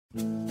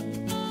Hello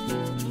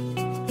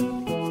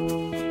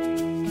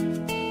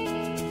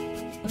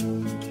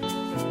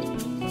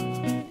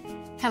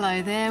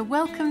there,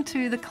 welcome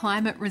to the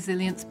Climate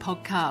Resilience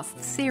Podcast,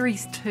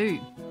 Series 2,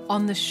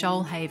 on the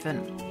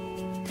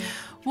Shoalhaven.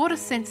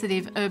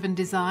 Water-sensitive urban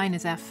design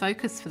is our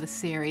focus for the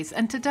series,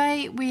 and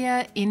today we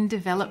are in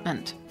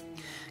development.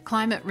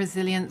 Climate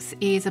Resilience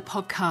is a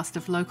podcast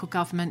of Local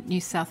Government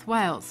New South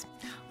Wales.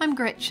 I'm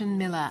Gretchen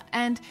Miller,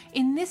 and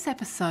in this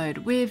episode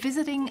we're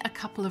visiting a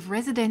couple of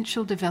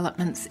residential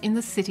developments in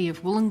the city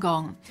of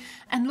Wollongong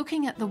and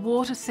looking at the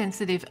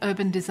water-sensitive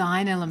urban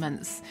design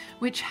elements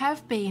which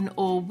have been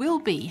or will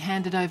be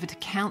handed over to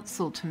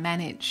council to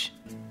manage.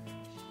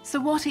 So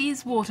what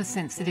is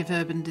water-sensitive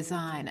urban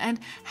design,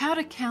 and how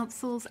do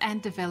councils and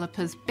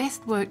developers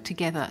best work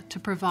together to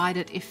provide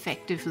it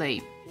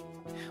effectively?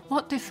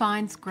 What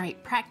defines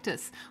great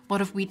practice? What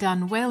have we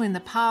done well in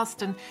the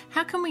past, and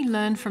how can we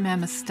learn from our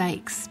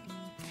mistakes?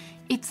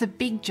 It's a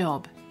big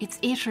job. It's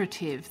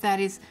iterative. That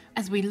is,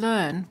 as we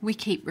learn, we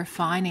keep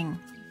refining.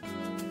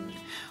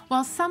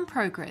 While some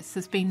progress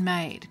has been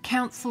made,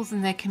 councils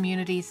and their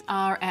communities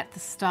are at the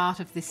start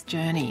of this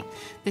journey.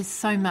 There's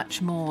so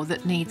much more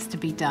that needs to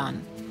be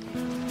done.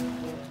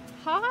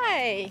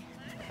 Hi.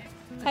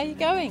 How are you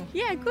going?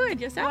 Yeah, good.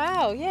 Yourself?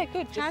 Wow, yeah,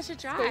 good. How's your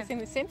drive? Squeezing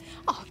this in.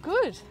 Oh,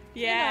 good.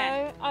 Yeah.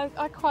 You know,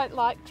 I quite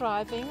like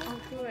driving. Oh,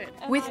 good.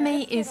 With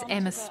me is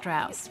Emma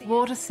Strauss,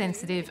 Water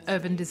Sensitive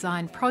Urban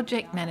Design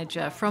Project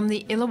Manager from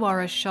the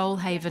Illawarra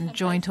Shoalhaven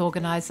Joint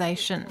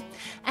Organisation,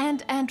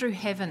 and Andrew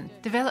Heaven,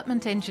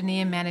 Development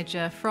Engineer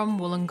Manager from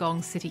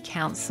Wollongong City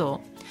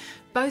Council.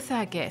 Both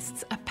our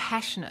guests are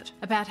passionate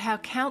about how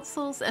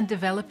councils and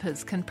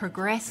developers can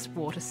progress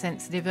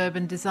water-sensitive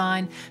urban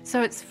design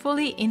so it's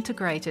fully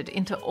integrated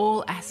into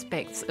all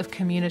aspects of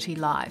community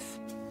life.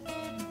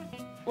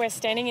 We're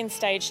standing in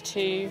stage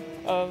 2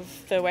 of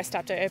the West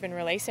Dapto Urban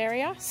Release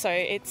Area, so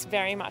it's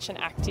very much an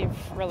active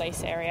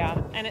release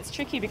area. And it's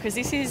tricky because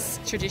this is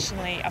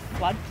traditionally a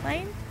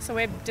floodplain, so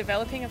we're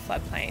developing a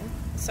floodplain.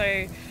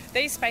 So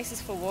these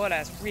spaces for water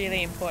is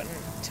really important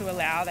to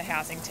allow the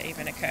housing to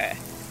even occur.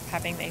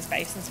 Having these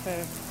basins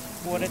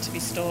for water to be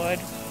stored.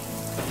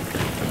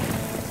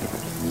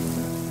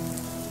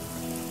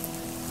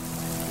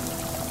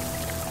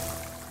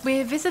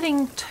 We're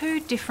visiting 2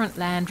 different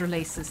land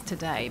releases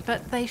today,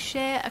 but they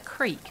share a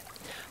creek.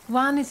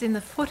 One is in the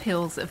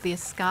foothills of the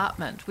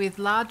escarpment with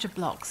larger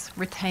blocks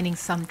retaining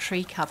some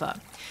tree cover.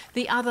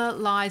 The other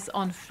lies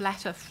on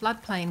flatter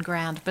floodplain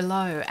ground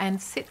below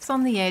and sits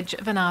on the edge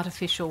of an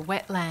artificial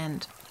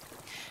wetland.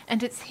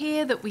 And it's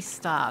here that we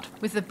start,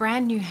 with the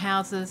brand new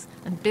houses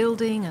and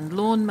building and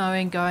lawn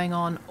mowing going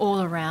on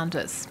all around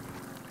us.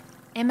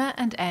 Emma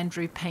and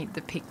Andrew paint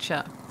the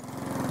picture.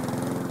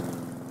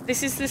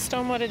 This is the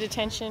stormwater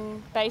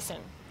detention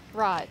basin.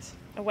 Right.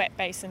 A wet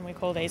basin, we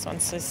call these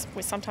ones. So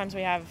sometimes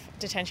we have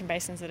detention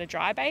basins that are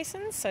dry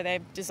basins, so they're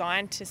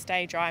designed to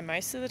stay dry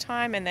most of the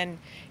time, and then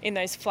in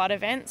those flood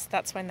events,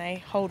 that's when they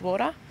hold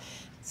water.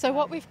 So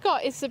what we've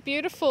got is a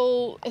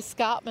beautiful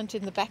escarpment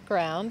in the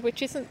background,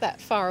 which isn't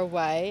that far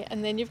away,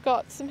 and then you've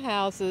got some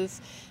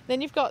houses. Then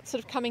you've got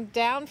sort of coming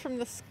down from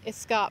the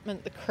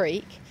escarpment the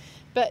creek,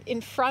 but in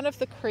front of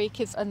the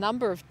creek is a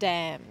number of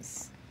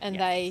dams, and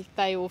yes,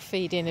 they all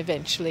feed in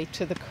eventually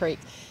to the creek.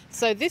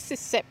 So this is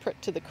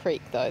separate to the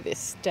creek though,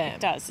 this dam.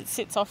 It does. It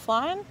sits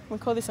offline. We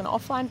call this an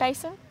offline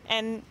basin,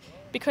 and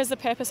because the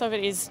purpose of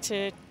it is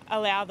to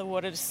allow the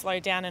water to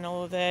slow down and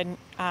all of the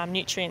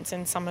nutrients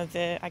and some of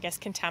the,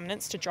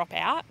 contaminants to drop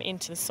out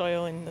into the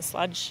soil and the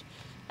sludge,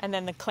 and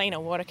then the cleaner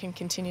water can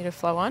continue to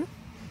flow on.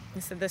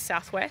 This is the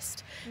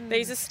southwest.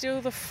 These are still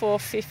the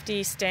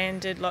 450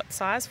 standard lot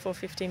size,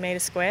 450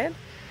 metres squared.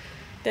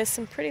 There's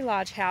some pretty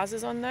large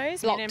houses on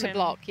those. Block to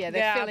block, yeah,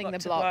 they're filling the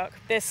block.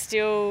 They're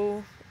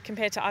still,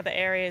 compared to other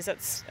areas,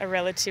 it's a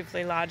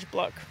relatively large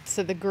block.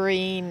 So the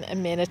green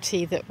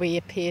amenity that we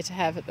appear to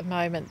have at the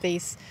moment,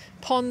 these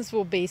ponds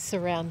will be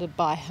surrounded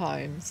by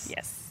homes.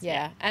 Yes.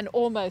 Yeah, and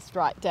almost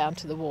right down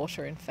to the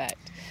water, in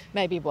fact.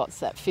 Maybe,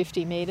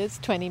 50 metres,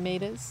 20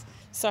 metres?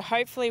 So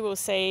hopefully we'll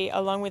see,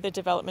 along with the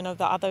development of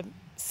the other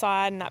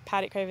side and that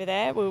paddock over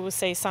there, we will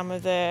see some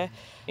of the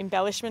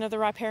embellishment of the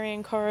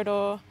riparian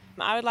corridor.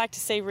 I would like to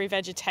see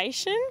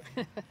revegetation,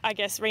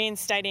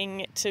 reinstating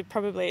it to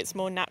probably its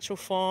more natural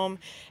form.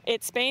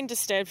 It's been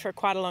disturbed for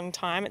quite a long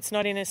time. It's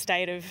not in a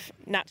state of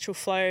natural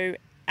flow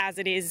as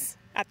it is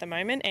at the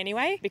moment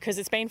anyway, because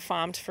it's been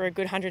farmed for a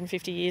good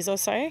 150 years or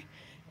so.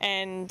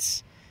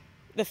 And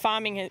the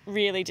farming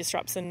really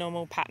disrupts the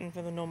normal pattern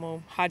for the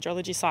normal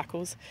hydrology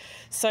cycles.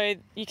 So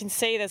you can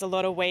see there's a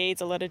lot of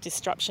weeds, a lot of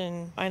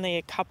disruption, only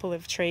a couple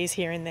of trees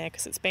here and there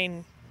because it's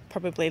been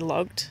probably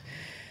logged.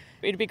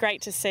 It'd be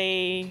great to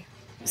see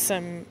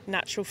some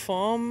natural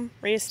form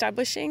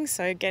re-establishing,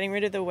 so getting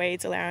rid of the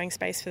weeds, allowing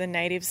space for the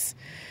natives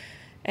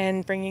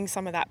and bringing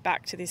some of that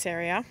back to this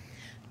area.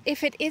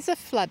 If it is a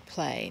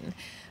floodplain,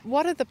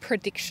 what are the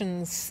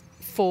predictions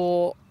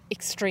for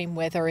extreme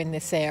weather in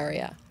this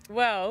area?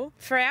 Well,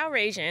 for our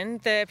region,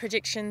 the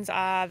predictions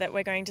are that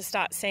we're going to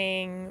start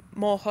seeing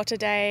more hotter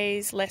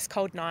days, less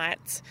cold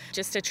nights,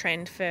 just a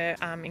trend for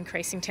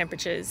increasing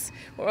temperatures.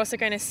 We're also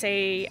going to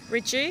see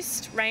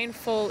reduced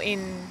rainfall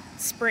in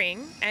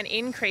spring and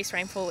increased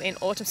rainfall in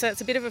autumn. So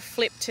it's a bit of a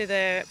flip to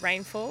the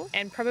rainfall,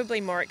 and probably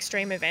more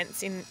extreme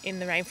events in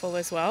the rainfall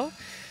as well.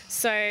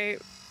 So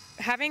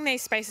having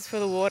these spaces for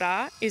the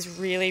water is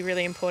really,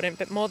 really important.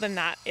 But more than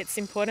that, it's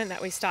important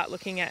that we start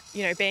looking at,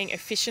 being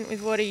efficient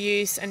with water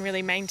use and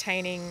really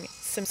maintaining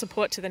some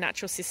support to the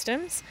natural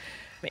systems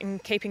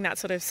and keeping that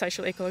sort of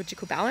social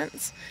ecological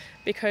balance.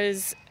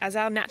 Because as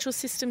our natural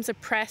systems are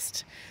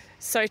pressed,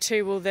 so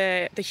too will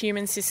the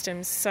human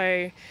systems.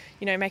 So,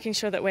 making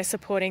sure that we're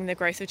supporting the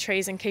growth of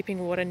trees and keeping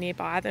water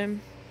nearby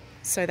them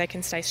so they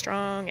can stay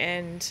strong,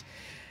 and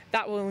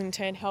that will in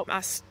turn help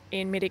us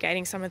in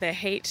mitigating some of their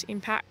heat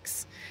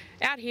impacts.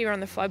 Out here on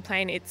the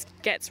floodplain, it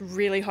gets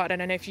really hot. I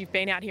don't know if you've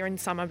been out here in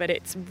summer, but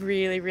it's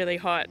really, really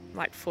hot,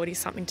 like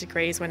 40-something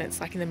degrees when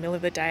it's like in the middle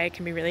of the day. It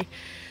can be really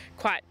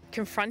quite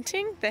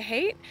confronting, the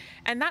heat,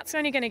 and that's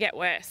only going to get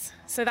worse.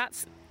 So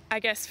that's, I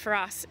guess, for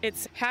us,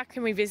 it's how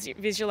can we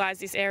visualise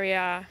this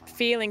area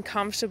feeling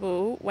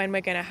comfortable when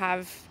we're going to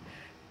have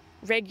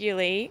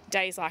regularly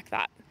days like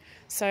that.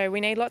 So we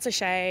need lots of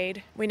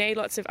shade, we need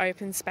lots of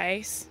open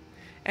space,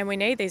 and we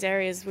need these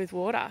areas with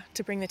water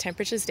to bring the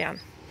temperatures down.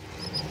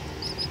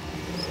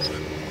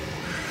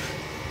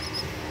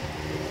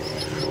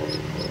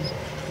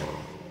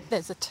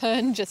 There's a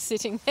tern just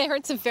sitting there.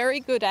 It's a very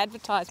good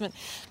advertisement.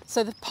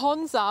 So the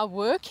ponds are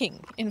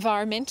working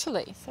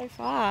environmentally. So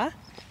far,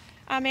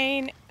 I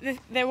mean,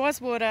 there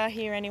was water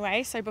here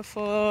anyway. So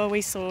before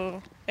we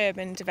saw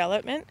urban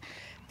development,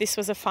 this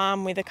was a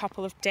farm with a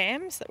couple of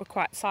dams that were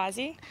quite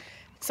sizey.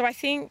 So I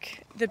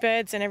think the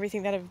birds and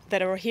everything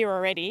that are here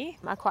already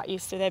are quite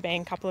used to there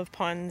being a couple of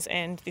ponds,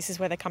 and this is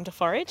where they come to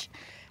forage.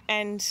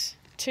 And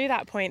to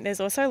that point, there's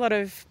also a lot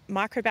of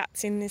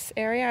microbats in this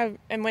area,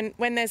 and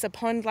when there's a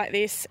pond like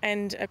this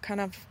and a kind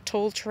of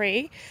tall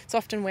tree, it's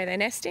often where they're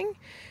nesting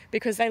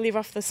because they live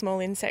off the small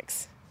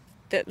insects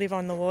that live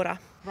on the water.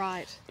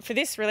 Right. For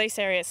this release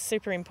area, it's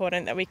super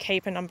important that we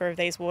keep a number of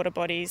these water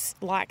bodies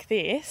like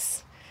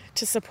this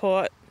to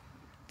support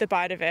the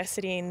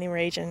biodiversity in the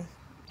region.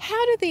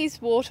 How do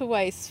these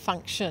waterways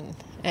function,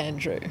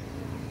 Andrew?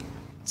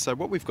 So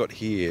what we've got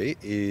here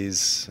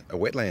is a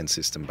wetland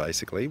system,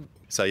 basically.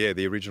 So yeah,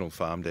 the original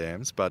farm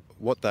dams, but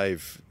what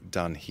they've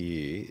done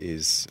here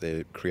is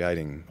they're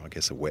creating, I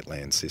guess, a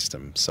wetland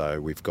system. So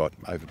we've got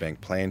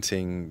overbank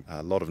planting,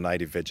 a lot of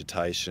native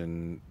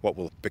vegetation, what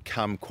will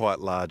become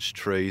quite large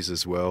trees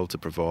as well to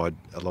provide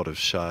a lot of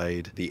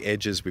shade. The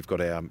edges, we've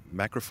got our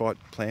macrophyte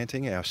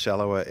planting, our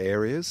shallower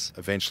areas.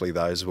 Eventually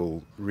those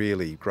will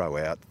really grow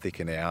out,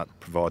 thicken out,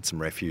 provide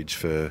some refuge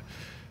for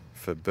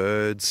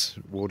birds,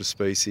 water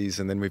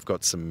species, and then we've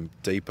got some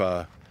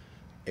deeper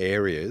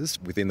areas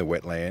within the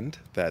wetland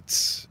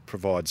that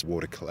provides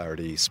water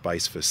clarity,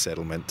 space for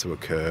settlement to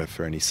occur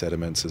for any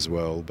sediments as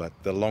well. But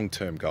the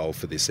long-term goal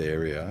for this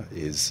area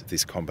is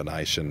this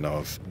combination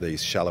of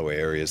these shallow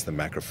areas, the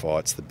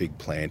macrophytes, the big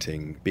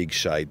planting, big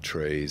shade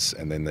trees,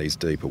 and then these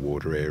deeper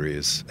water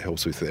areas. It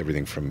helps with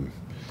everything from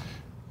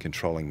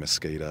controlling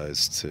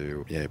mosquitoes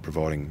to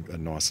providing a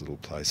nice little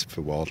place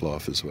for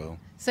wildlife as well.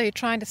 So you're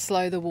trying to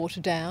slow the water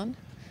down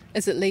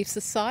as it leaves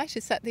the site,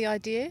 is that the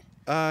idea?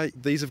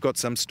 These have got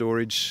some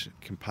storage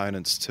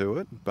components to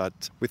it,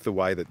 but with the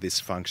way that this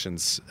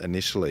functions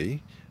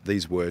initially,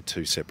 these were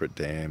two separate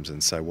dams,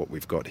 and so what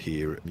we've got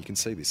here, you can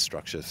see this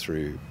structure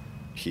through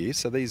here.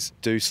 So these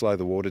do slow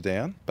the water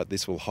down, but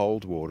this will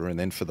hold water, and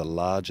then for the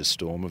larger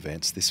storm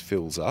events, this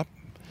fills up,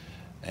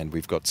 and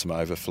we've got some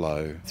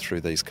overflow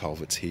through these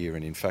culverts here,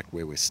 and in fact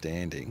where we're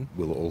standing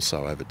will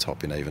also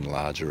overtop in even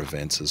larger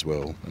events as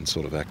well and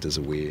sort of act as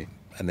a weir.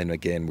 And then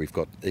again, we've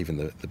got even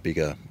the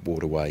bigger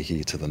waterway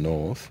here to the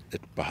north.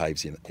 It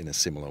behaves in a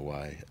similar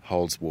way,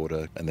 holds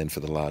water, and then for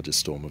the larger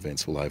storm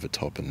events will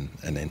overtop and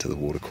enter the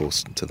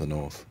watercourse to the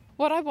north.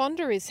 What I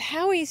wonder is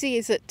how easy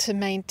is it to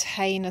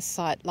maintain a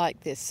site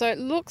like this? So it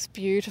looks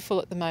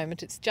beautiful at the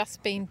moment, it's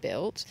just been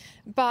built,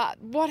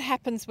 but what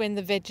happens when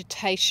the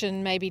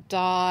vegetation maybe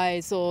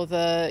dies or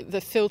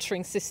the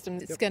filtering system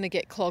is going to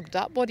get clogged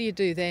up? What do you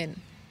do then?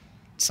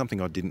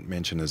 Something I didn't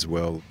mention as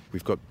well,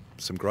 we've got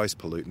some gross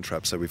pollutant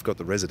traps. So we've got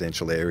the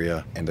residential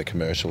area and the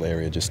commercial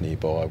area just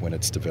nearby when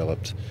it's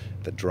developed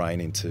that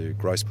drain into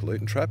gross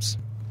pollutant traps.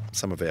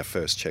 Some of our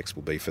first checks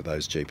will be for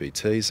those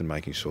GPTs and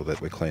making sure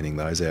that we're cleaning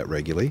those out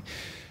regularly.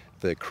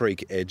 The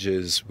creek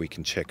edges, we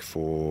can check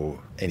for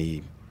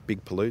any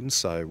big pollutants,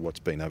 so what's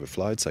been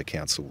overflowed, so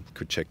council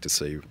could check to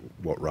see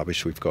what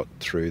rubbish we've got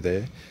through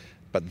there.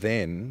 But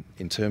then,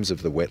 in terms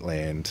of the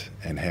wetland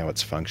and how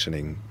it's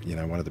functioning,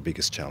 one of the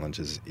biggest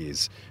challenges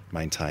is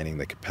maintaining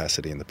the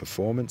capacity and the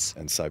performance.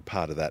 And so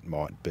part of that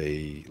might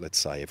be, let's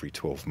say, every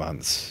 12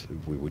 months,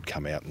 we would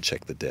come out and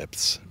check the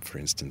depths, for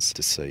instance,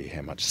 to see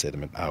how much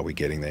sediment are we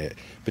getting there.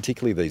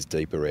 Particularly these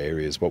deeper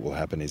areas, what will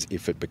happen is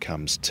if it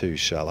becomes too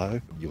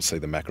shallow, you'll see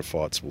the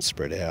macrophytes will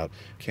spread out.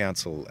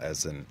 Council,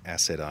 as an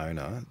asset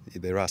owner,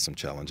 there are some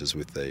challenges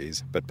with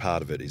these, but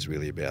part of it is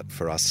really about,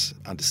 for us,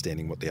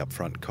 understanding what the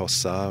upfront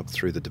costs are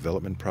through the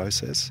development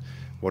process.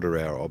 What are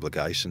our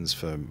obligations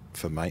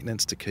for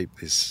maintenance to keep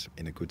this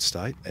in a good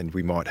state? And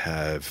we might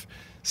have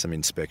some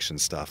inspection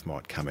staff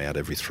might come out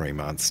every 3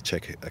 months,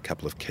 check a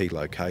couple of key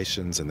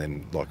locations, and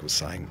then, like I was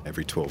saying,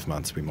 every 12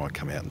 months we might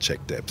come out and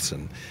check depths,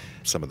 and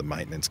some of the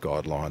maintenance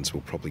guidelines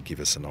will probably give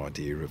us an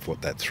idea of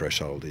what that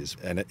threshold is.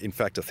 And in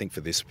fact, I think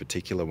for this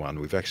particular one,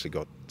 we've actually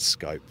got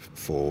scope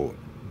for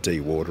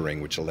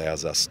dewatering, which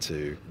allows us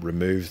to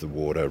remove the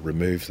water,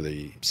 remove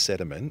the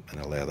sediment,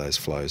 and allow those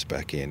flows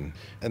back in.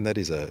 And that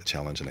is a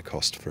challenge and a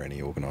cost for any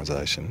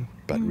organisation.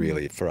 But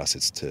really, for us,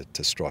 it's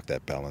to strike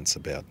that balance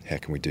about how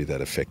can we do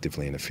that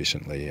effectively and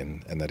efficiently.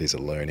 And that is a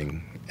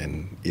learning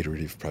and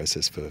iterative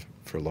process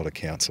for a lot of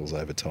councils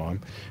over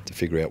time to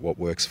figure out what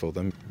works for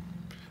them.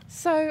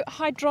 So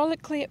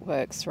hydraulically it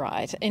works,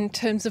 right? In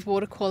terms of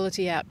water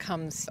quality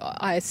outcomes,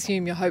 I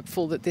assume you're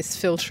hopeful that this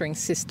filtering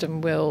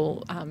system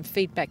will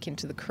feed back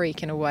into the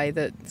creek in a way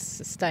that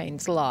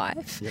sustains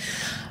life. Yep.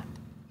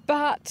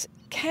 But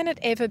can it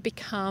ever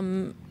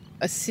become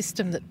a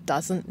system that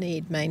doesn't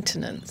need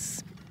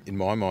maintenance? In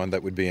my mind,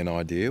 that would be an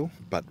ideal,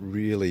 but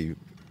really,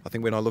 I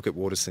think when I look at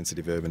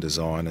water-sensitive urban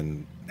design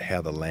and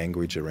how the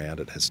language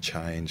around it has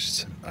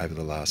changed over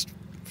the last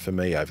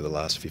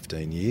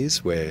 15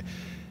 years, where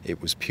it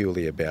was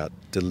purely about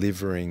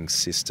delivering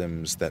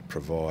systems that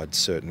provide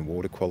certain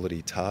water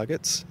quality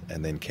targets,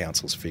 and then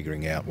councils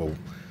figuring out, well,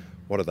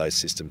 what are those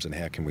systems and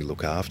how can we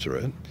look after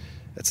it?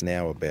 It's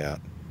now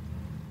about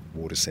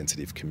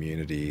water-sensitive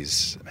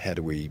communities. How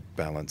do we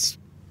balance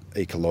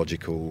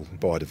ecological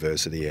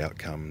biodiversity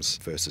outcomes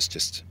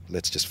versus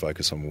let's just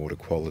focus on water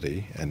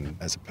quality, and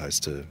as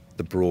opposed to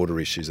the broader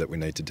issues that we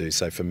need to do.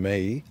 So for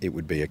me, it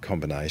would be a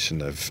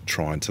combination of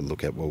trying to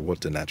look at, well, what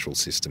do natural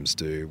systems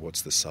do?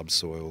 What's the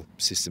subsoil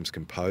systems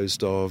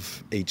composed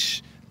of?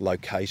 Each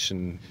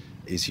location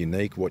is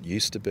unique. What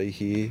used to be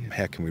here,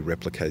 how can we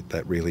replicate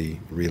that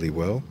really, really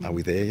well? Are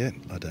we there yet?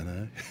 I don't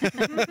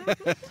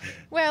know.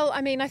 Well,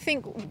 I mean, I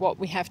think what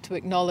we have to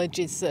acknowledge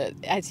is that,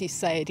 as you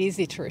say, it is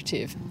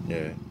iterative.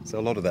 Yeah, so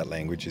a lot of that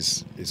language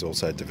is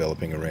also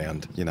developing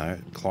around,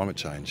 climate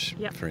change,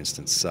 Yep. for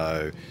instance.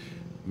 So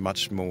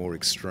much more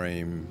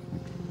extreme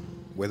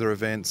weather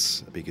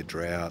events, bigger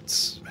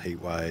droughts, heat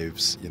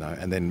waves,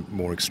 and then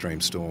more extreme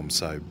storms,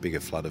 so bigger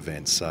flood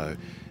events. So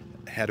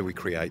how do we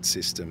create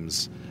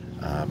systems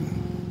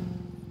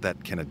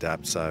that can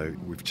adapt? So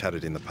we've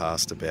chatted in the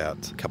past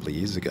about a couple of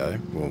years ago,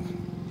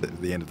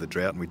 the end of the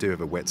drought, and we do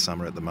have a wet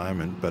summer at the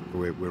moment, but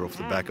we're off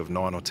the back of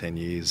 9 or 10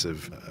 years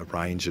of a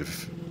range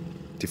of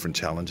different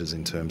challenges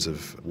in terms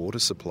of water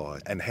supply.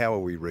 And how are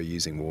we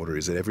reusing water?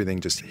 Is it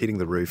everything just hitting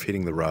the roof,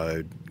 hitting the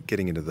road,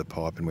 getting into the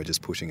pipe, and we're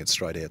just pushing it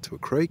straight out to a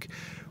creek?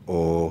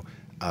 Or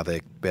are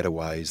there better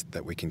ways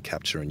that we can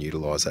capture and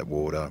utilise that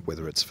water,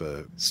 whether it's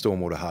for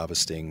stormwater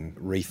harvesting,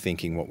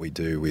 rethinking what we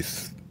do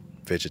with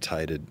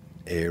vegetated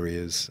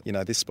areas?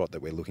 This spot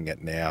that we're looking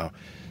at now,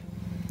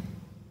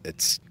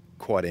 it's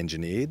quite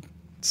engineered.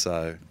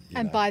 So,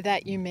 And by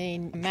that you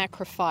mean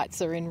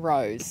macrophytes are in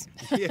rows.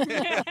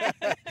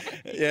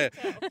 Yeah.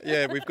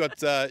 We've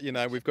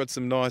got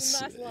some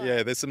nice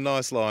there's some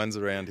nice lines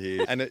around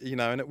here, and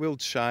it will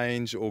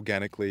change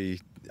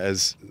organically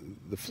as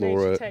the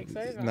flora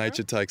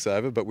nature takes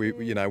over. But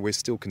we're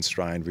still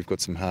constrained. We've got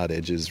some hard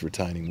edges,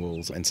 retaining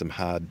walls, and some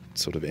hard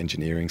sort of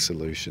engineering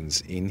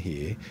solutions in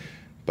here.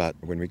 But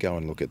when we go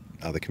and look at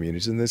other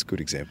communities, and there's good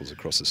examples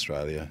across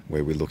Australia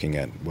where we're looking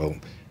at, well,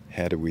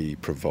 how do we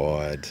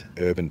provide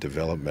urban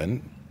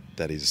development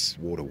that is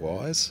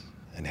water-wise,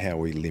 and how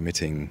are we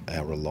limiting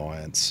our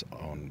reliance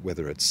on,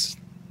 whether it's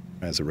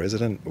as a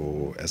resident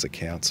or as a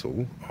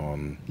council,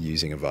 on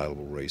using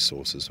available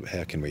resources?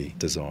 How can we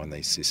design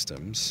these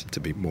systems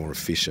to be more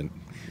efficient?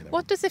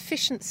 What does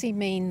efficiency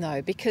mean,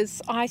 though?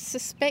 Because I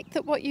suspect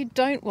that what you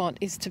don't want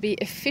is to be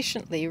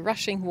efficiently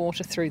rushing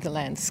water through the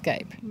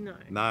landscape.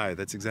 No,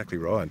 that's exactly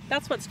right.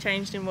 That's what's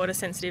changed in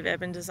water-sensitive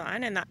urban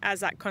design, and as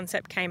that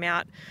concept came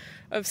out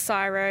of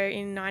CSIRO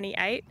in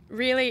 98,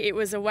 really it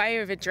was a way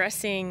of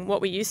addressing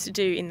what we used to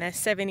do in the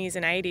 70s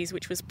and 80s,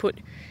 which was put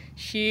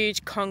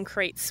huge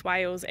concrete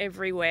swales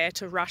everywhere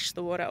to rush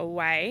the water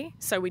away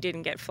so we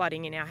didn't get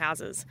flooding in our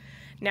houses.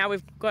 Now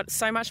we've got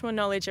so much more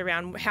knowledge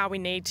around how we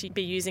need to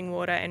be using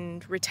water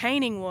and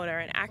retaining water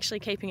and actually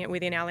keeping it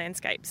within our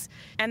landscapes.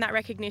 And that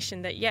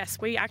recognition that, yes,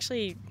 we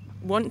actually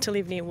want to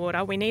live near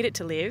water, we need it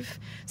to live,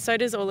 so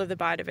does all of the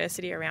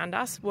biodiversity around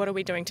us. What are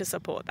we doing to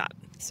support that?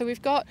 So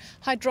we've got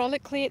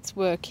hydraulically it's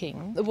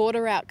working, the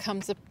water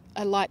outcomes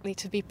are likely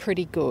to be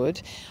pretty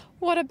good.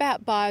 What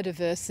about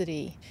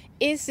biodiversity?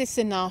 Is this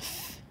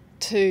enough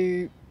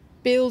to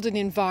build an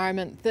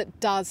environment that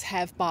does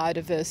have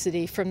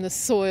biodiversity from the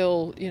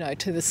soil,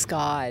 to the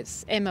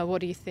skies. Emma,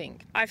 what do you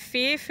think? I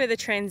fear for the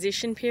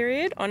transition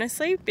period,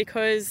 honestly,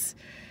 because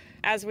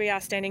as we are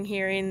standing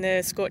here in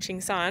the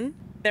scorching sun,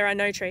 there are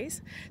no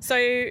trees.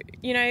 So,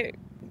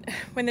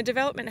 when the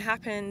development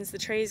happens, the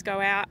trees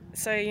go out,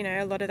 so,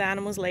 a lot of the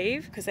animals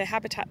leave because their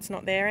habitat's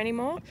not there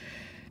anymore.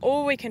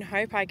 All we can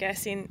hope, I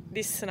guess, in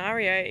this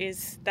scenario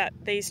is that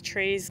these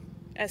trees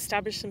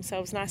establish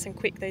themselves nice and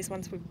quick, these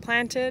ones we've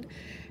planted,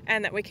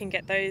 and that we can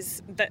get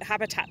that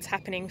habitats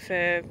happening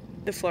for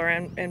the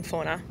flora and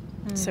fauna,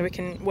 so we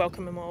can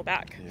welcome them all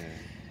back. Yeah.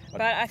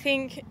 But I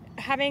think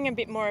having a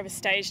bit more of a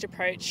staged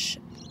approach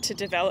to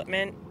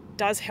development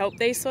does help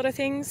these sort of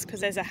things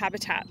because there's a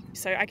habitat.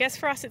 So I guess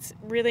for us it's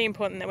really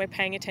important that we're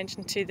paying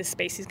attention to the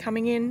species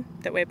coming in,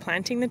 that we're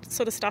planting the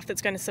sort of stuff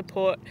that's going to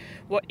support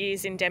what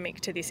is endemic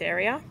to this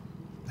area.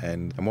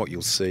 And what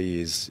you'll see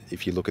is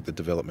if you look at the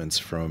developments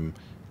from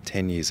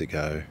 10 years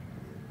ago,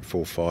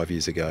 4 or 5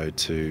 years ago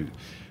to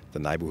the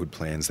neighbourhood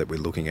plans that we're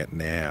looking at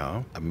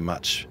now, a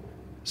much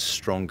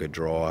stronger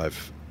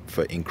drive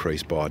for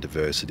increased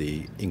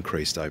biodiversity,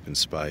 increased open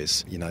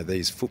space.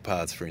 These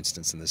footpaths, for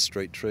instance, and the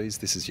street trees,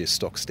 this is your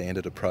stock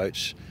standard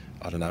approach.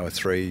 I don't know, a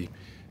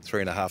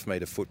 3.5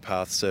 metre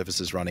footpath,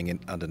 surfaces running in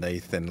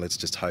underneath, and let's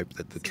just hope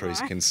that the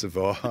trees can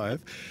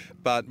survive.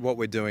 But what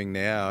we're doing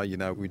now,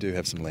 we do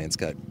have some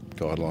landscape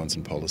guidelines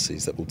and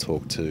policies that will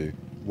talk to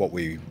what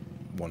we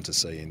want to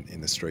see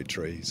in the street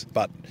trees.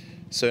 But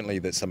certainly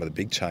that some of the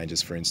big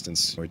changes, for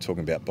instance, we're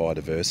talking about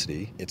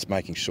biodiversity, it's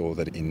making sure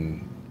that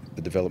in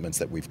the developments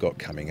that we've got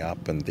coming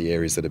up and the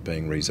areas that are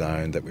being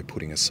rezoned, that we're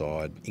putting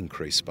aside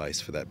increased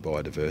space for that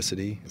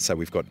biodiversity. So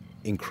we've got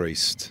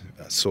increased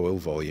soil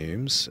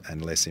volumes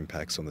and less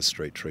impacts on the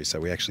street trees.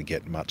 So we actually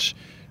get much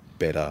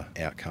better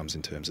outcomes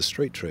in terms of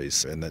street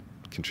trees, and that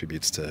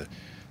contributes to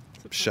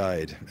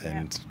shade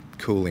and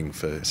cooling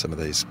for some of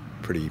these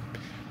pretty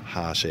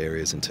harsh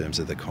areas in terms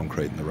of the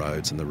concrete and the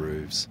roads and the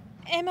roofs.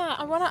 Emma,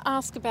 I want to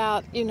ask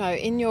about,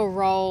 in your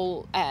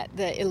role at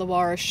the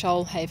Illawarra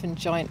Shoalhaven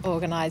Joint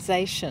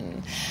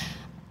Organisation,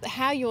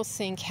 how you're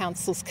seeing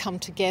councils come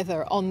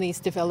together on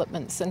these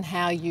developments and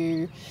how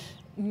you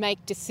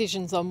make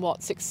decisions on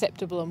what's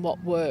acceptable and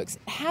what works.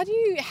 How do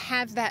you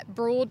have that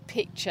broad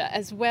picture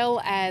as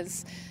well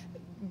as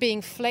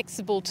being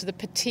flexible to the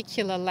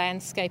particular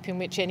landscape in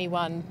which any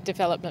one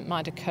development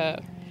might occur?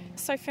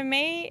 So for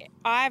me,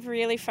 I've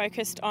really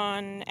focused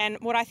on, and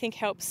what I think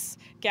helps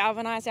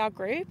galvanise our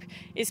group,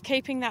 is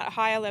keeping that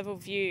higher level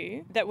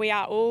view that we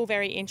are all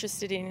very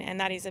interested in, and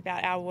that is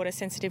about our water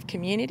sensitive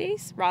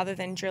communities, rather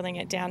than drilling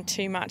it down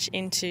too much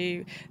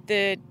into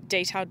the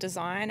detailed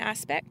design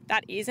aspect.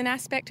 That is an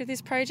aspect of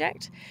this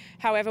project.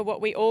 However,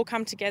 what we all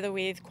come together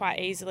with quite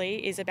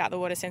easily is about the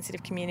water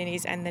sensitive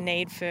communities and the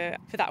need for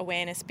that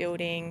awareness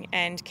building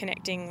and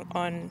connecting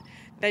on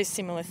those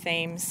similar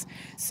themes.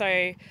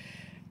 So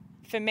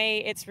for me,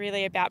 it's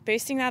really about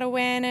boosting that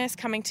awareness,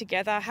 coming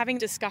together, having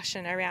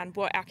discussion around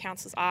what our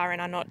councils are and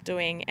are not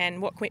doing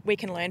and what we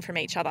can learn from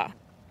each other.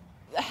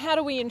 How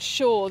do we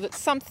ensure that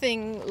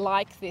something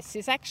like this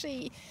is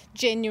actually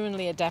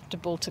genuinely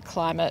adaptable to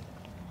climate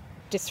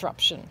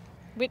disruption,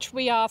 which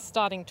we are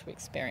starting to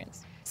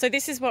experience? So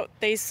this is what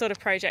these sort of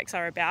projects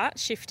are about,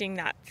 shifting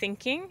that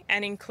thinking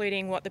and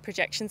including what the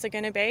projections are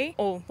going to be,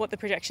 or what the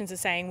projections are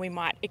saying we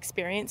might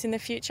experience in the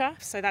future.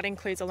 So that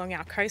includes along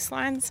our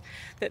coastlines,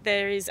 that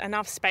there is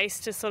enough space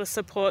to sort of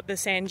support the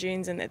sand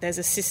dunes and that there's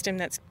a system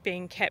that's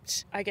being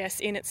kept, I guess,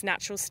 in its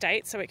natural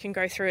state so it can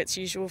go through its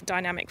usual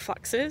dynamic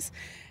fluxes.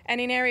 And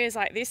in areas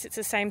like this, it's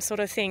the same sort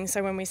of thing.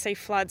 So when we see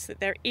floods, that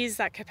there is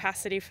that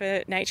capacity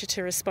for nature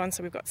to respond.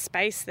 So we've got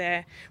space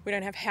there. We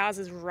don't have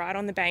houses right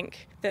on the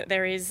bank, that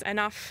there is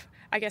enough,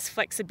 I guess,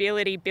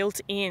 flexibility built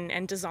in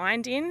and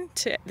designed in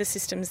to the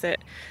systems that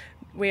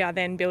we are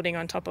then building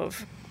on top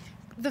of.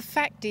 The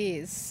fact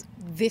is,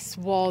 this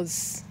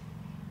was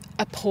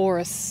a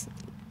porous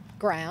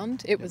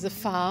ground. It was a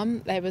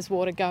farm. There was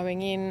water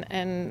going in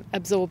and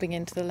absorbing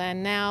into the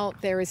land. Now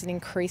there is an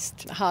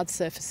increased hard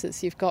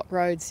surfaces. You've got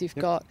roads, you've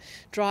got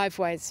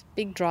driveways,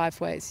 big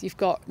driveways, you've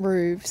got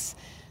roofs.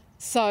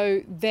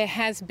 So there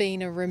has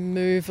been a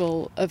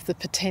removal of the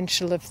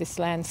potential of this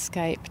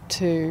landscape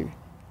to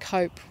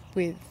cope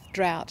with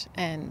drought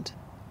and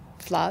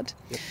flood.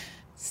 Yep.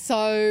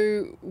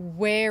 So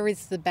where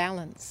is the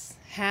balance?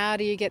 How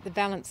do you get the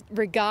balance?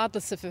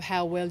 Regardless of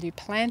how well you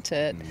plant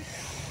it,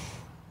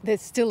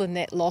 there's still a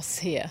net loss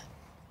here.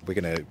 We're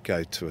going to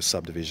go to a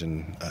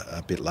subdivision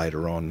a bit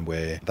later on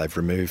where they've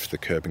removed the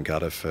curb and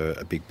gutter for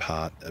a big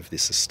part of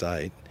this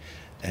estate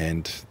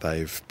and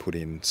they've put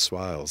in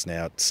swales.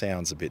 Now, it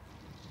sounds a bit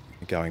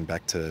going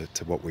back to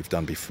what we've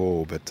done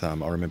before, but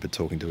I remember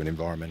talking to an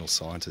environmental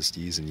scientist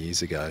years and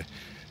years ago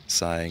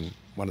saying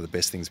one of the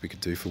best things we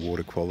could do for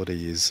water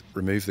quality is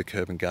remove the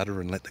curb and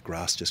gutter and let the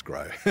grass just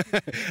grow.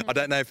 I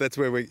don't know if that's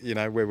where we're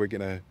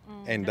going to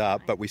end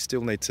up, but we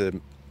still need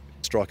to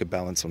strike a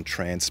balance on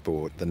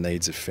transport, the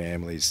needs of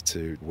families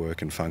to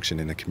work and function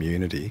in a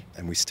community,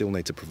 and we still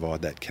need to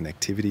provide that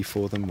connectivity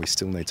for them. We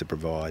still need to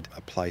provide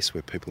a place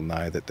where people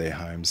know that their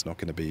home's not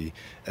going to be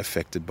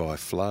affected by a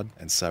flood.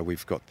 And so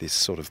we've got this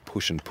sort of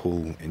push and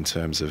pull in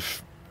terms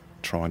of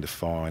trying to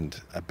find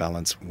a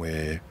balance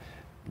where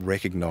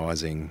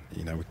recognising,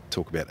 we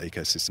talk about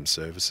ecosystem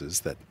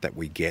services that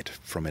we get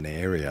from an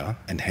area,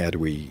 and how do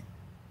we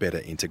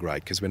better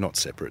integrate, because we're not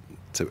separate.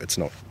 So it's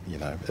not,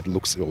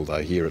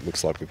 although here it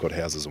looks like we've got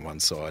houses on one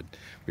side,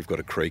 we've got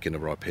a creek in a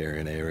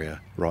riparian area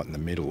right in the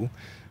middle,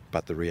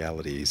 but the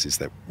reality is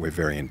that we're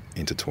very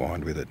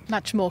intertwined with it.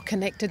 Much more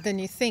connected than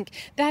you think.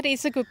 That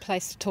is a good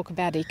place to talk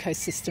about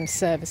ecosystem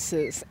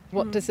services.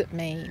 What does it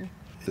mean?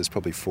 There's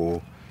probably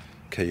 4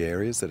 key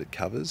areas that it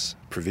covers.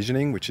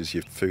 Provisioning, which is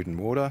your food and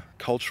water.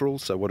 Cultural,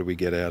 so what do we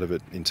get out of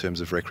it in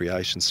terms of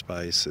recreation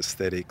space,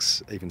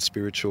 aesthetics, even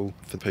spiritual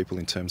for people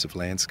in terms of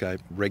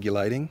landscape.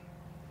 Regulating,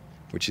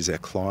 which is our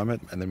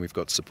climate. And then we've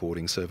got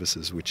supporting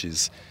services, which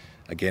is,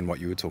 again, what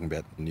you were talking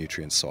about,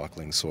 nutrient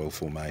cycling, soil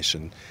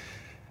formation.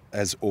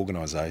 As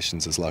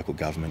organisations, as local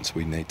governments,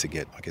 we need to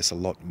get, a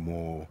lot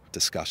more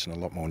discussion, a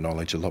lot more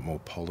knowledge, a lot more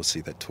policy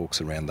that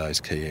talks around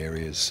those key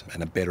areas,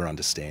 and a better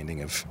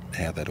understanding of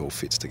how that all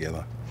fits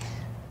together.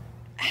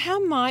 How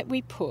might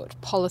we put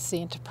policy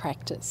into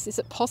practice? Is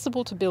it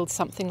possible to build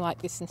something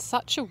like this in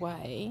such a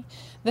way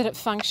that it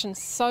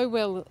functions so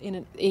well in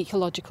an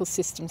ecological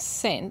system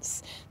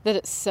sense that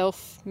it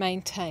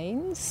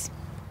self-maintains?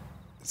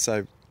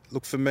 So,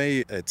 look, for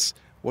me, it's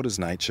what has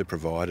nature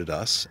provided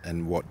us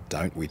and what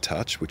don't we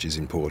touch, which is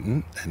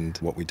important, and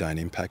what we don't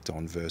impact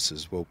on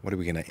versus, well, what are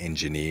we going to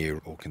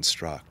engineer or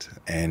construct?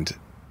 And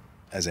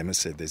as Emma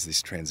said, there's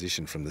this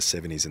transition from the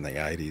 70s and the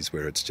 80s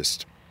where it's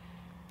just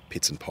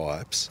pits and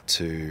pipes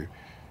to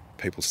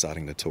people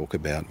starting to talk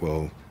about,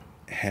 well,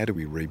 how do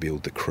we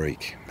rebuild the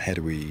creek? How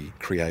do we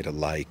create a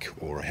lake?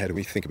 Or how do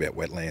we think about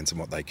wetlands and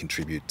what they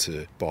contribute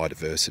to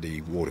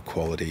biodiversity, water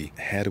quality?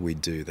 How do we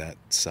do that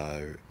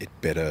so it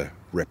better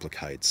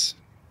replicates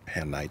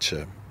how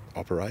nature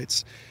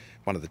operates?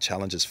 One of the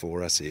challenges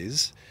for us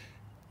is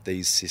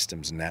these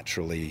systems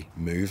naturally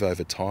move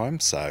over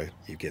time. So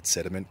you get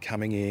sediment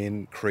coming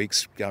in,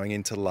 creeks going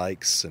into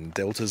lakes, and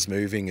deltas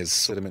moving as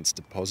sediment's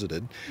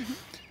deposited. Mm-hmm.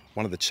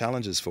 One of the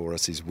challenges for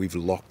us is we've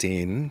locked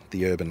in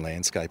the urban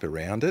landscape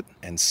around it,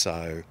 and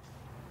so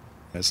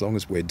as long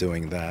as we're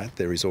doing that,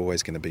 there is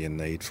always going to be a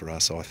need for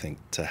us, I think,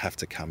 to have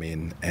to come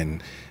in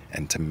and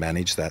to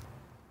manage that.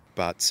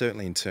 But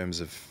certainly in terms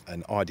of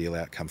an ideal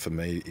outcome for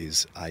me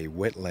is a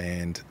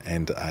wetland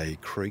and a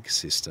creek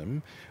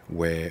system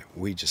where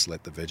we just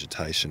let the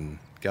vegetation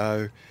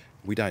go.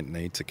 We don't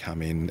need to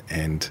come in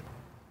and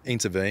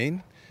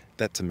intervene.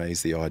 That to me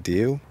is the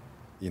ideal.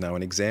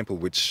 An example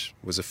which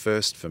was a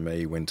first for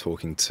me when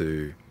talking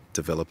to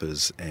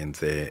developers and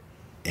their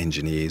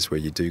engineers, where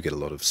you do get a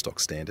lot of stock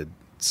standard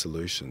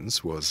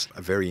solutions, was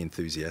a very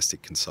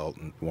enthusiastic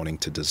consultant wanting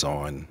to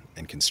design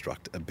and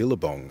construct a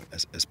billabong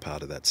as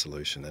part of that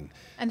solution.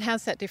 And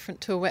how's that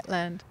different to a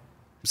wetland?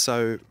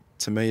 So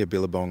to me, a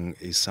billabong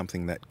is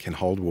something that can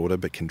hold water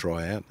but can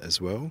dry out as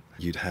well.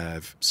 You'd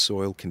have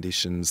soil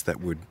conditions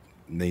that would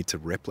need to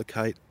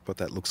replicate what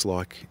that looks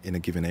like in a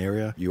given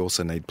area. You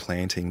also need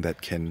planting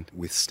that can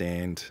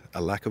withstand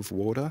a lack of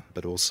water,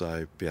 but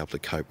also be able to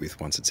cope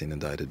with once it's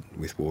inundated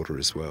with water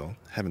as well.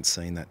 Haven't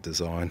seen that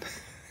design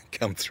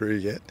come through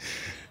yet.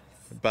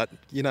 But,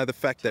 the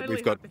fact that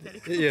we've got...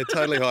 Yeah,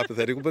 totally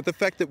hypothetical. But the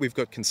fact that we've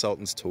got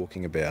consultants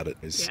talking about it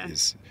is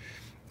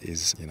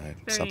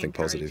something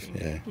positive.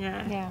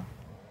 Yeah.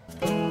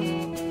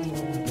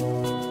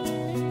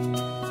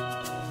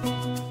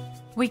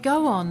 We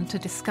go on to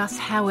discuss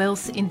how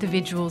else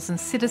individuals and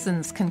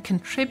citizens can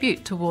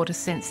contribute to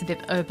water-sensitive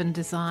urban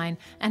design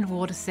and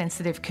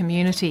water-sensitive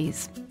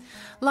communities.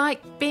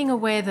 Like being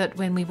aware that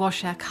when we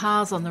wash our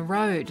cars on the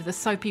road, the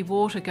soapy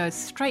water goes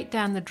straight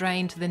down the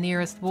drain to the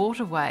nearest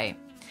waterway.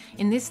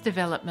 In this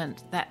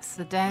development, that's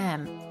the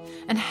dam.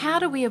 And how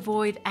do we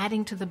avoid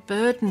adding to the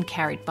burden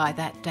carried by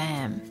that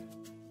dam?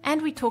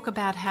 And we talk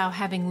about how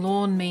having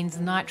lawn means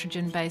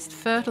nitrogen-based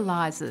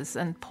fertilisers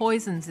and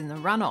poisons in the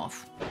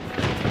runoff.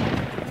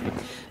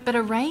 But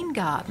a rain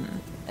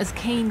garden, as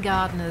keen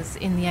gardeners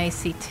in the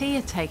ACT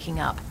are taking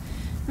up,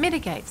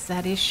 mitigates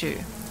that issue.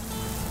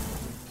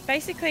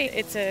 Basically,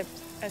 it's a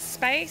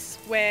space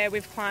where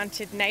we've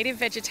planted native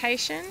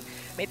vegetation.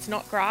 It's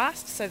not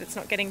grassed, so it's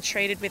not getting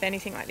treated with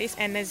anything like this.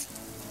 And there's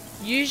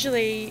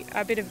usually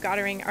a bit of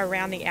guttering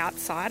around the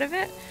outside of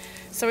it.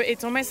 So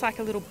it's almost like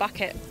a little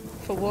bucket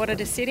for water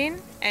to sit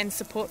in and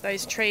support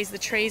those trees. The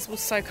trees will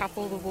soak up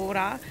all the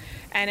water,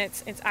 and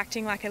it's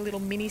acting like a little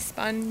mini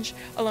sponge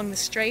along the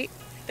street.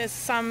 There's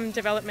some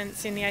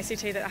developments in the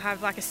ACT that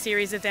have like a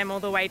series of them all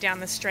the way down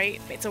the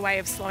street. It's a way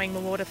of slowing the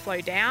water flow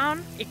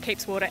down. It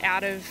keeps water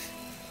out of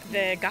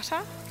the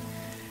gutter,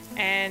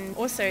 and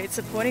also it's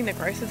supporting the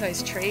growth of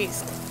those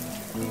trees.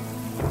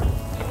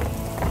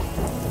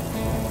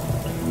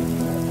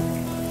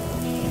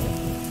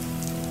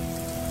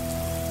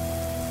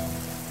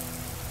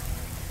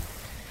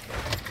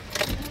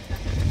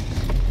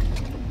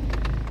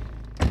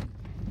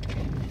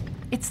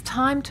 It's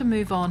time to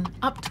move on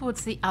up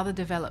towards the other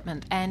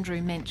development Andrew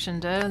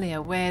mentioned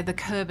earlier, where the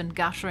curb and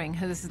guttering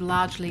has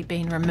largely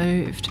been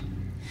removed.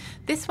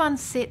 This one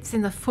sits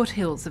in the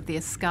foothills of the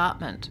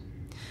escarpment.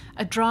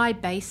 A dry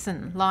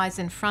basin lies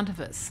in front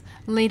of us,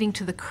 leading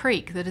to the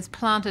creek that is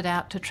planted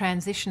out to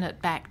transition it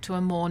back to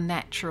a more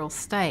natural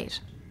state.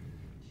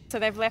 So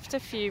they've left a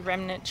few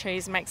remnant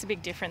trees, makes a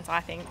big difference, I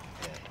think,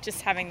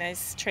 just having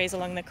those trees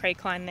along the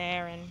creek line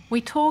there. And we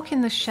talk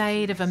in the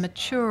shade of a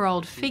mature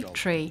old fig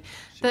tree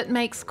that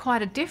makes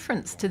quite a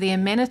difference to the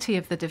amenity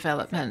of the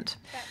development,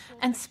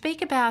 and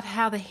speak about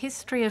how the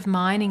history of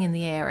mining in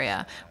the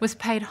area was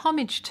paid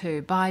homage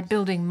to by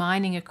building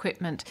mining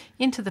equipment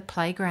into the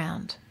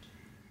playground.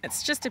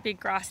 It's just a big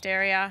grassed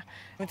area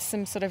with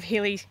some sort of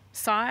hilly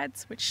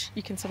sides, which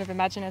you can sort of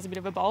imagine as a bit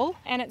of a bowl.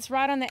 And it's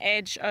right on the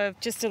edge of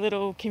just a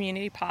little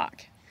community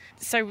park.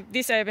 So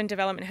this urban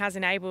development has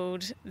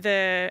enabled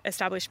the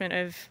establishment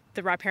of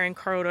the riparian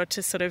corridor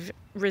to sort of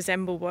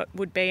resemble what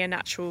would be a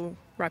natural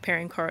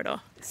riparian corridor.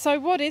 So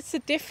what is the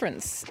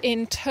difference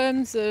in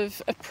terms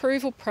of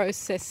approval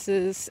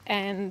processes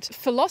and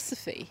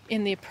philosophy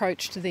in the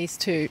approach to these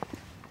two?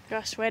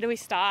 Gosh, where do we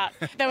start?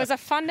 There was a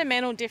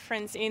fundamental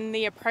difference in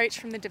the approach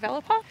from the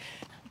developer.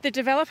 The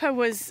developer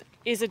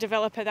is a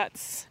developer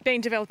that's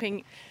been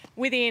developing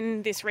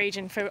within this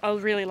region for a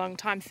really long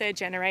time, third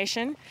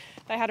generation.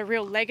 They had a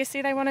real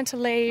legacy they wanted to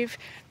leave.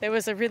 There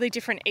was a really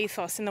different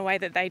ethos in the way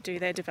that they do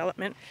their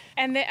development.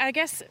 And I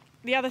guess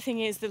the other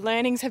thing is the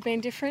learnings have been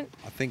different.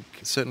 I think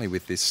certainly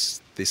with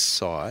this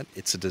site,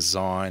 it's a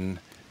design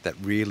that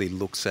really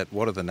looks at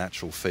what are the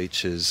natural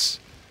features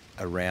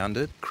around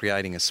it,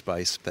 creating a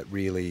space that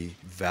really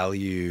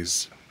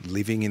values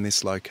living in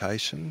this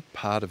location.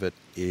 Part of it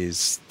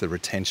is the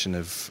retention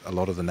of a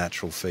lot of the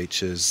natural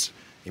features,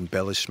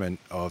 embellishment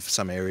of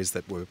some areas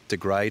that were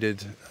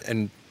degraded.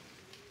 And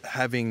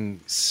having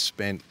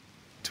spent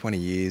 20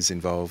 years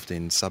involved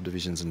in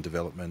subdivisions and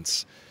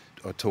developments,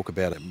 I talk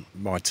about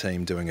my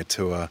team doing a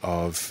tour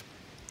of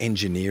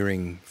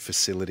engineering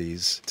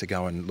facilities to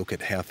go and look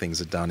at how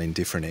things are done in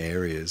different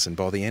areas. And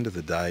by the end of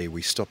the day,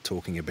 we stopped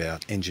talking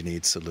about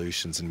engineered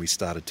solutions and we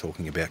started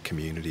talking about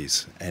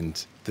communities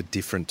and the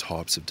different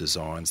types of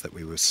designs that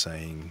we were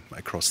seeing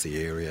across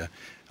the area.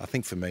 I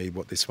think for me,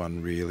 what this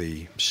one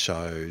really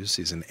shows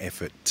is an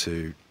effort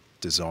to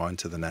design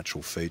to the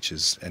natural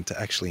features and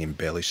to actually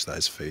embellish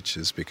those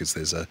features, because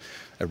there's a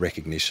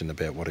recognition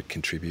about what it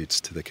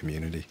contributes to the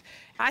community.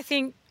 I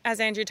think, as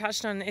Andrew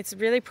touched on, it's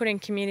really putting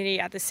community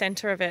at the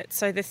centre of it.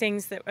 So the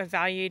things that are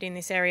valued in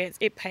this area,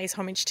 it pays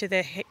homage to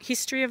the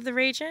history of the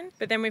region.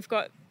 But then we've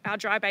got our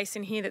dry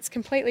basin here that's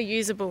completely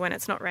usable when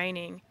it's not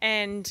raining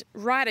and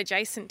right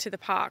adjacent to the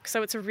park.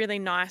 So it's a really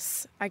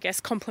nice, I guess,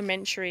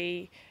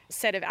 complementary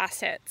set of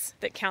assets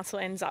that council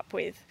ends up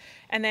with.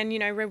 And then,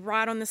 we're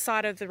right on the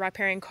side of the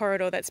riparian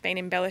corridor that's been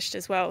embellished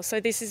as well. So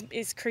this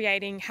is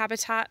creating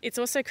habitat. It's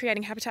also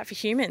creating habitat for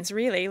humans,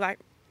 really.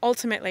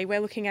 Ultimately,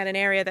 we're looking at an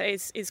area that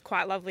is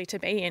quite lovely to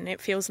be in.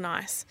 It feels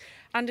nice.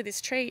 Under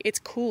this tree, it's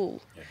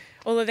cool. Yeah.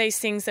 All of these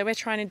things that we're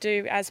trying to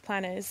do as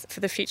planners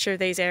for the future of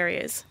these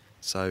areas.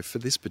 So for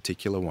this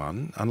particular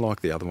one,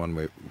 unlike the other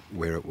one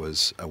where it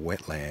was a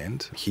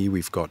wetland, here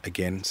we've got,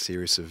 again, a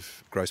series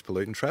of gross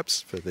pollutant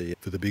traps for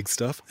the big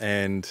stuff.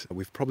 And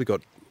we've probably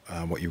got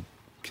what you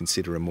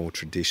consider a more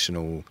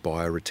traditional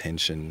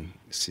bioretention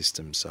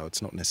system. So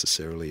it's not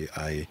necessarily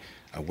a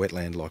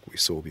wetland like we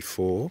saw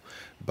before,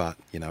 but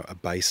a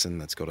basin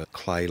that's got a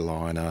clay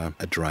liner,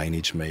 a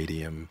drainage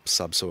medium,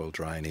 subsoil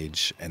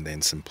drainage, and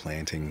then some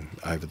planting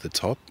over the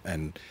top,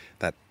 and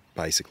that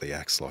basically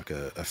acts like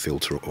a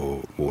filter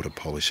or water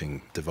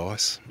polishing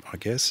device, I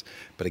guess.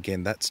 But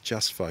again, that's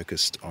just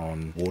focused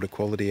on water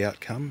quality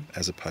outcome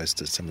as opposed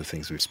to some of the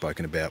things we've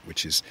spoken about,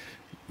 which is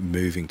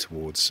moving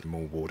towards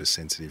more water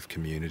sensitive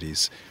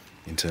communities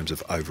in terms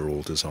of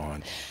overall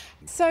design.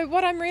 So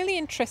what I'm really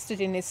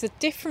interested in is the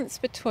difference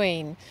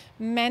between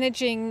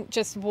managing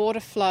just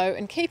water flow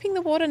and keeping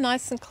the water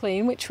nice and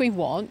clean, which we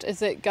want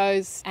as it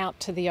goes out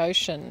to the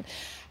ocean.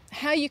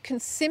 How you can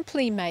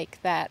simply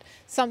make that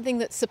something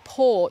that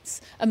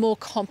supports a more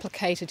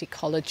complicated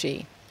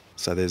ecology.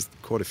 So there's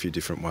quite a few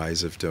different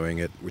ways of doing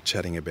it. We're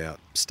chatting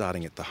about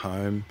starting at the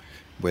home,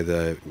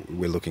 whether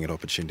we're looking at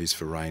opportunities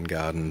for rain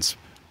gardens.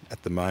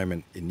 At the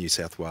moment in New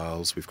South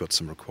Wales, we've got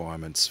some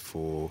requirements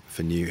for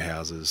new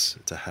houses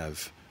to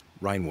have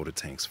rainwater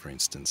tanks, for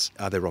instance.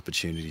 Are there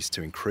opportunities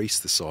to increase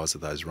the size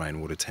of those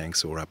rainwater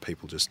tanks, or are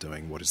people just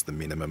doing what is the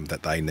minimum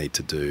that they need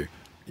to do?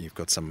 You've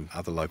got some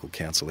other local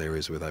council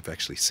areas where they've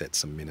actually set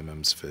some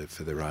minimums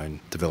for their own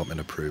development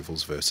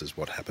approvals versus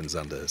what happens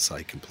under,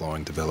 say,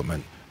 complying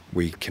development.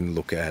 We can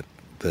look at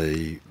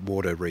the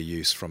water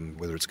reuse from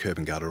whether it's curb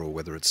and gutter or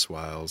whether it's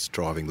swales,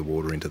 driving the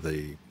water into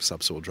the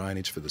subsoil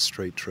drainage for the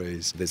street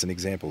trees. There's an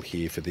example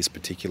here for this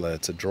particular,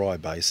 it's a dry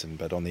basin,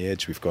 but on the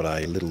edge we've got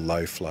a little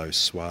low flow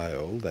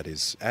swale that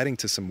is adding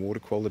to some water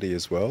quality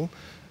as well,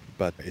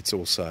 but it's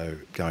also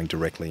going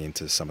directly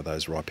into some of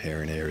those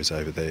riparian areas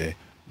over there.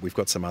 We've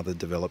got some other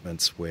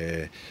developments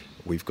where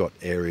we've got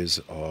areas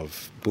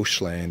of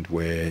bushland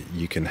where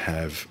you can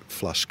have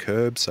flush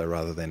curbs, so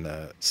rather than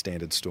a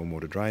standard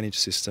stormwater drainage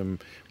system,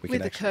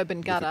 with a curb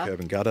and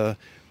gutter,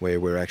 where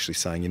we're actually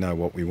saying, you know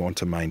what, we want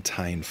to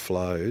maintain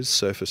flows,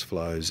 surface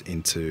flows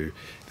into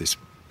this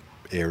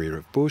area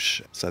of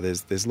bush. So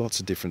there's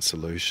lots of different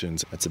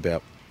solutions. It's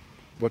about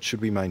what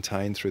should we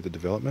maintain through the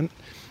development,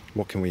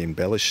 what can we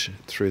embellish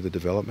through the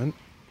development.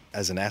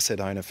 As an asset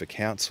owner for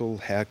council,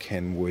 how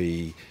can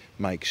we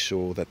make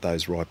sure that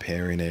those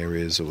riparian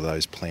areas or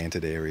those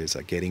planted areas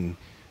are getting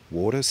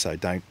water, so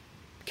don't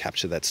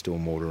capture that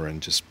stormwater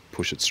and just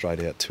push it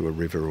straight out to a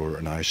river or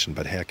an ocean,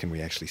 but how can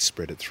we actually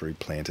spread it through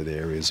planted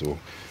areas or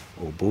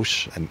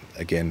bush? And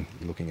again,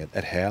 looking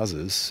at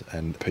houses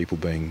and people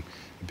being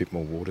a bit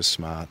more water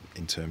smart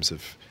in terms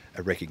of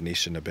a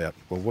recognition about,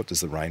 well, what does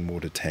the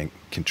rainwater tank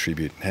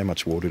contribute? How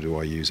much water do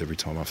I use every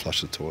time I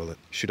flush the toilet?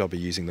 Should I be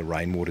using the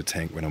rainwater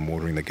tank when I'm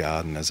watering the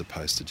garden as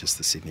opposed to just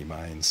the Sydney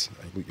mains?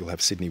 You'll have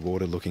Sydney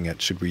Water looking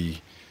at, should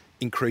we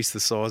increase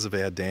the size of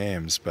our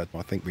dams? But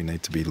I think we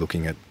need to be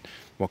looking at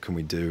what can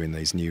we do in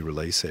these new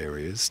release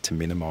areas to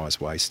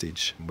minimise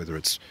wastage, whether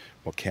it's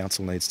what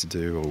council needs to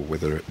do or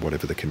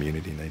whatever the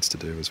community needs to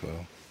do as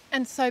well.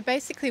 And so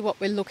basically what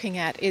we're looking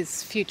at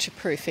is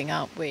future-proofing,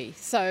 aren't we?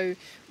 So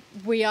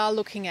we are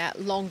looking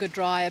at longer,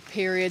 drier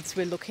periods.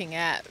 We're looking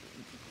at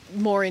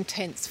more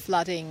intense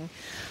flooding.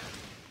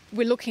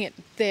 We're looking at,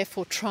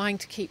 therefore, trying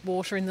to keep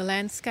water in the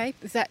landscape.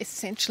 Is that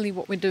essentially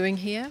what we're doing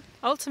here?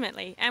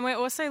 Ultimately. And we're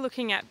also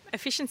looking at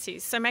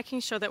efficiencies, so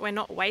making sure that we're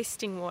not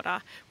wasting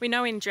water. We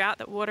know in drought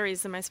that water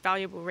is the most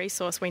valuable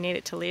resource. We need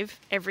it to live.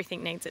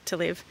 Everything needs it to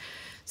live.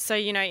 So,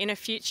 in a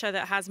future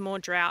that has more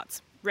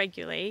droughts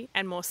regularly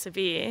and more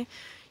severe,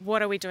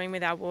 what are we doing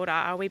with our water?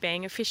 Are we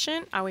being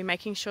efficient? Are we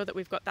making sure that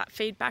we've got that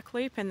feedback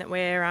loop and that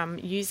we're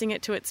using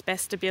it to its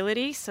best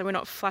ability, so we're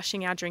not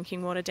flushing our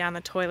drinking water down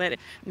the toilet?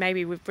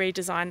 Maybe we've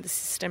redesigned the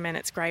system and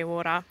it's grey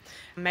water.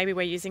 Maybe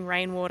we're using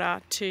rainwater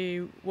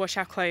to wash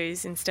our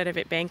clothes instead of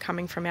it being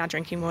coming from our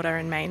drinking water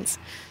and mains.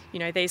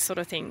 These sort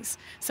of things.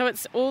 So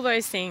it's all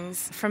those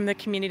things from the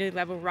community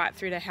level right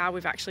through to how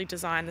we've actually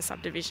designed the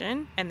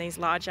subdivision and these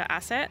larger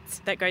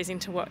assets that goes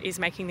into what is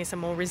making this a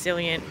more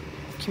resilient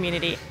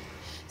community.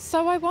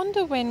 So I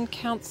wonder, when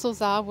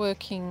councils are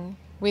working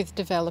with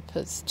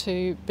developers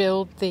to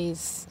build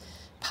these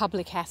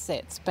public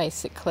assets,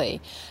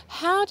 basically,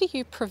 how do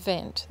you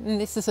prevent, and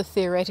this is a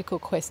theoretical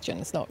question,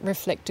 it's not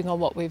reflecting on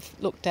what we've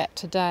looked at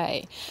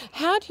today,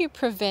 how do you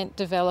prevent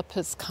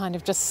developers kind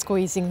of just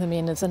squeezing them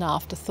in as an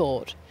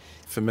afterthought?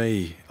 For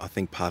me, I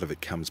think part of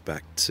it comes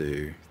back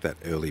to that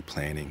early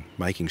planning,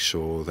 making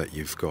sure that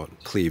you've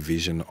got clear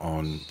vision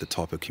on the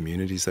type of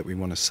communities that we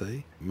want to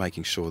see,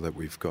 making sure that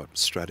we've got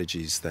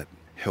strategies that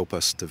help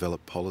us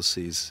develop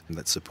policies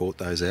that support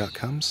those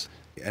outcomes,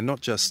 and not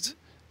just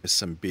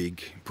some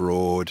big,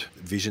 broad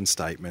vision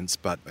statements,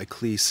 but a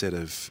clear set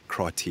of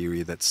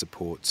criteria that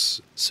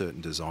supports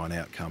certain design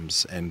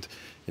outcomes. And,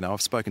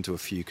 I've spoken to a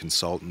few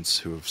consultants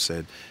who have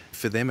said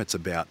for them it's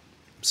about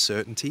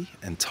certainty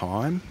and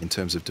time in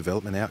terms of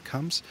development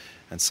outcomes.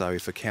 And so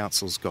if a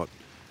council's got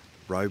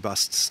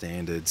robust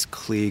standards,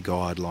 clear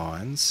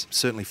guidelines,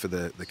 certainly for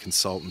the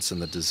consultants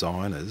and the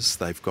designers,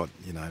 they've got,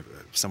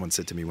 someone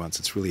said to me once,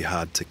 it's really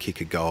hard to kick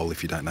a goal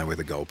if you don't know where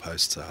the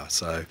goalposts are.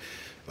 So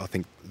I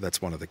think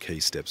that's one of the key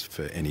steps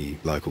for any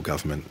local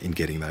government in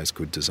getting those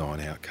good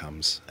design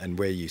outcomes. And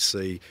where you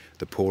see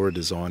the poorer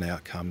design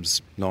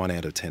outcomes, 9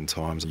 out of 10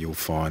 times you'll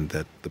find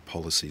that the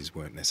policies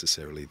weren't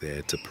necessarily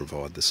there to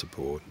provide the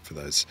support for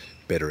those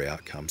better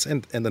outcomes.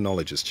 And the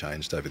knowledge has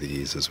changed over the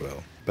years as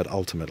well. But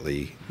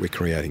ultimately, we're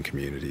creating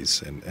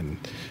communities, and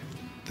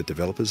the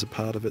developers are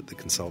part of it, the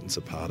consultants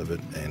are part of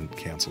it, and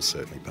council's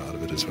certainly part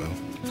of it as well.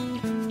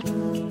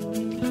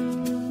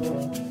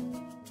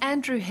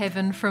 Andrew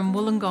Heaven from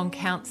Wollongong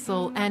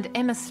Council and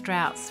Emma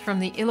Strauss from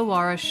the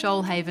Illawarra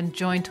Shoalhaven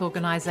Joint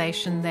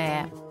Organisation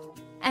there.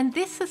 And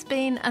this has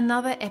been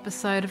another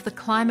episode of the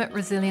Climate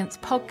Resilience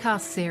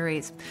podcast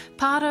series,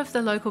 part of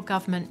the Local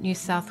Government New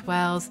South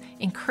Wales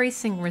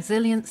Increasing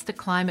Resilience to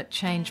Climate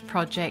Change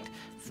project,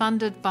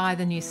 funded by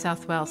the New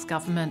South Wales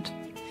Government.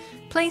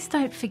 Please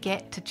don't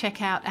forget to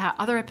check out our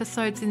other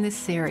episodes in this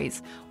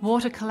series,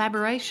 Water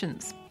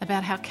Collaborations,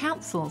 about how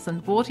councils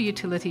and water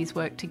utilities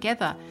work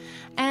together,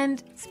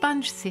 and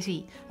Sponge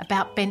City,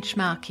 about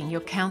benchmarking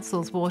your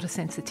council's water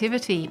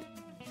sensitivity.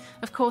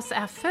 Of course,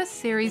 our first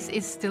series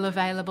is still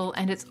available,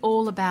 and it's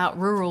all about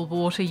rural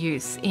water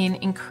use in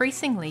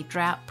increasingly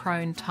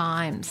drought-prone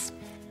times.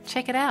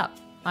 Check it out.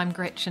 I'm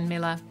Gretchen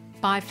Miller.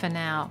 Bye for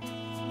now.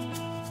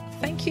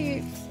 Thank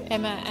you,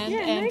 Emma and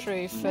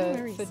Andrew,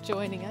 for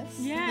joining us.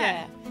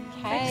 Yeah.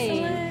 Hey.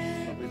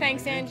 Excellent.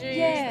 Thanks, Andrew.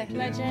 Yeah.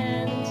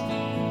 Legend.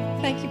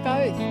 Thank you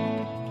both.